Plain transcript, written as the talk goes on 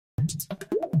Day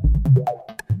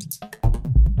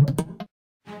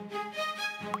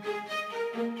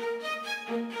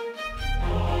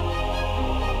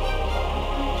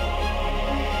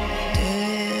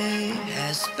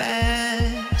has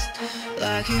passed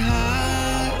like a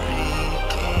hurricane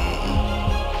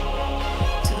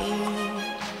to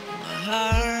my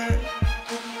heart,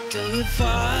 till it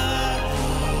far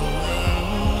away.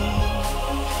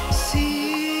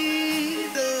 See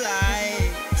the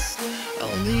lights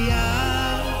on the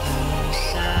other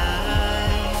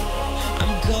side.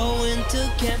 I'm going to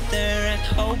get there and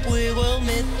hope we will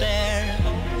meet there.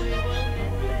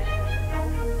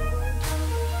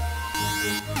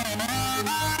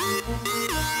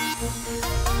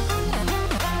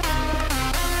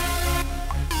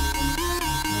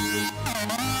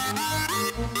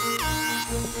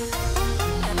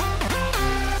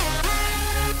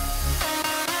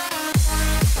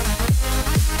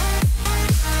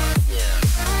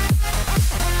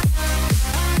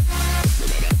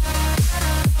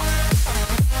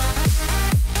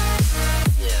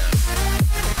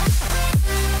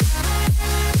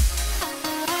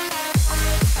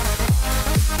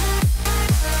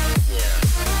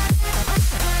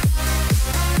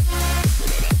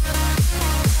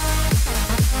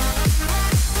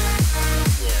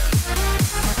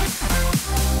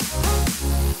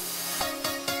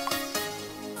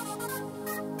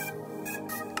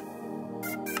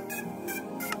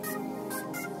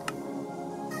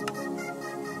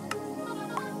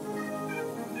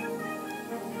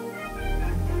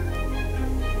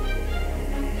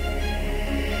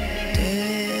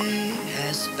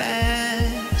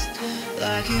 Fast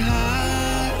like a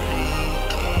hurricane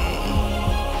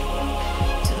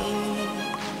to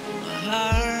my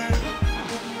heart,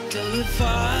 till it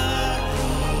far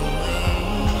away.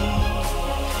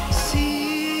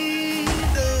 See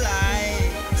the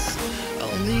lights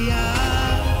on the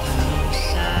other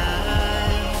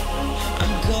side.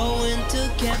 I'm going to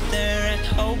get there and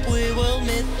hope we will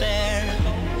meet there.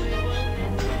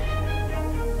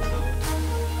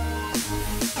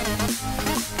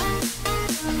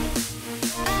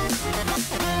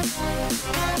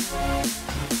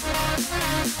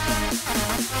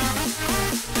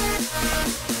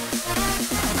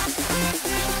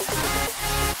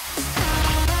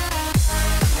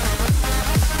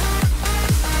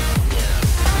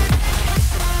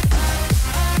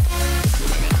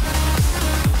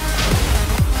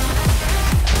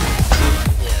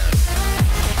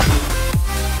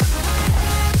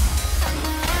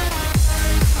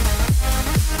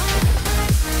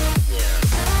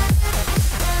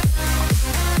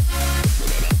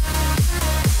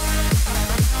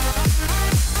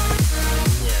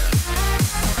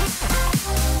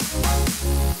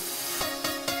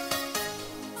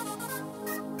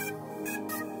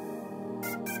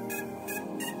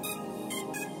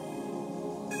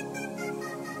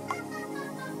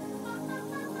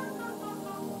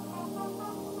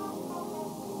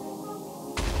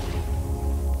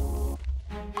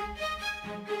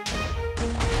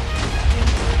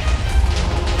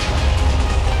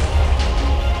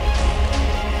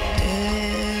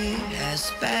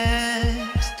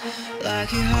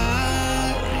 Like a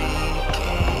hurricane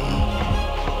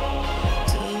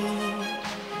to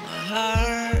my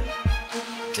heart,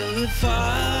 till it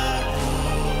far away.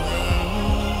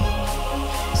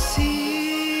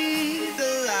 See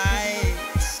the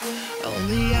lights on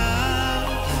the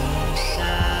other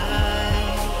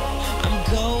side. I'm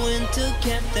going to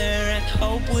get there and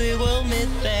hope we will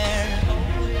meet there.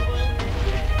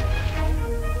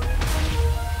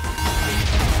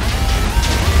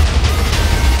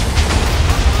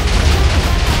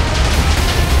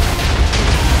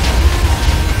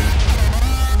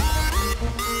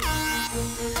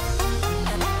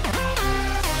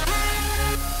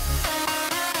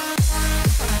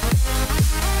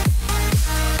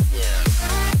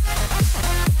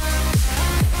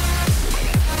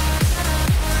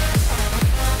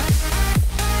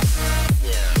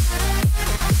 Yeah.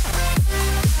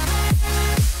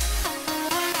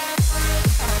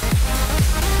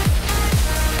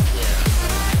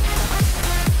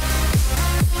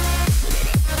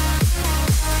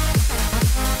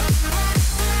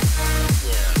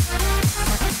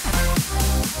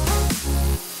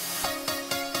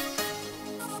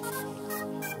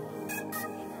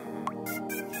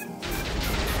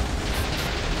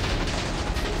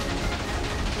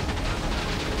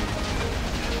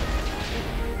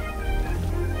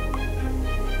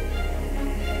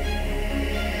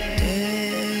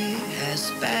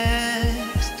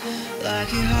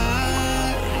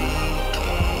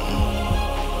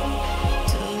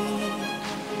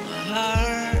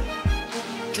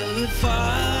 to live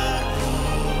far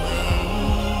away.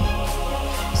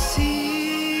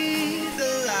 See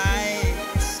the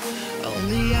lights on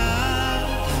the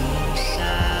other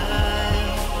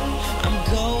side. I'm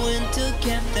going to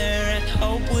get there and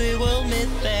hope we will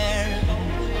meet there.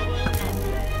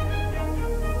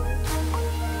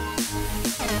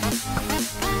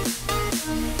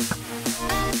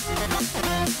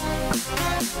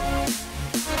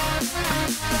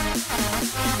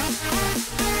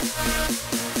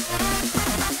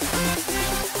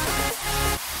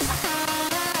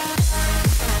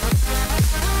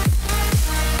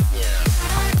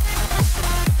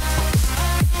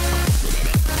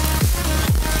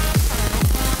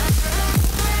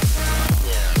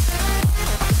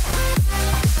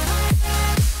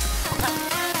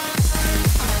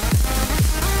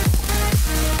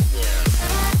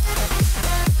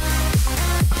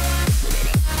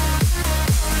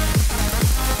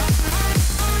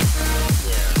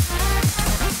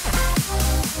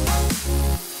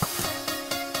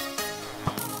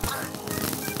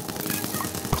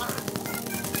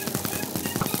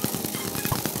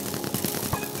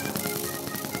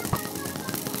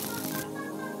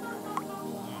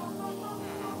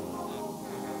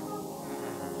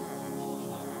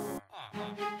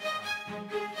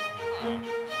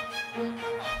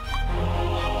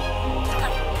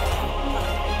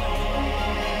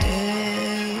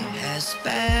 Day has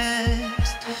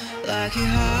passed like a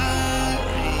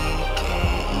hurricane.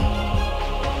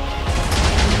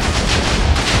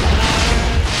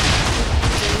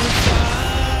 Too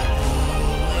far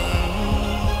away.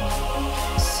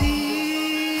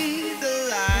 See the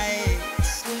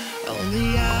lights on the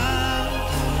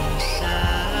other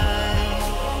side.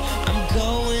 I'm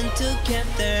going to get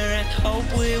there and hope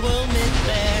we will meet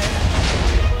there.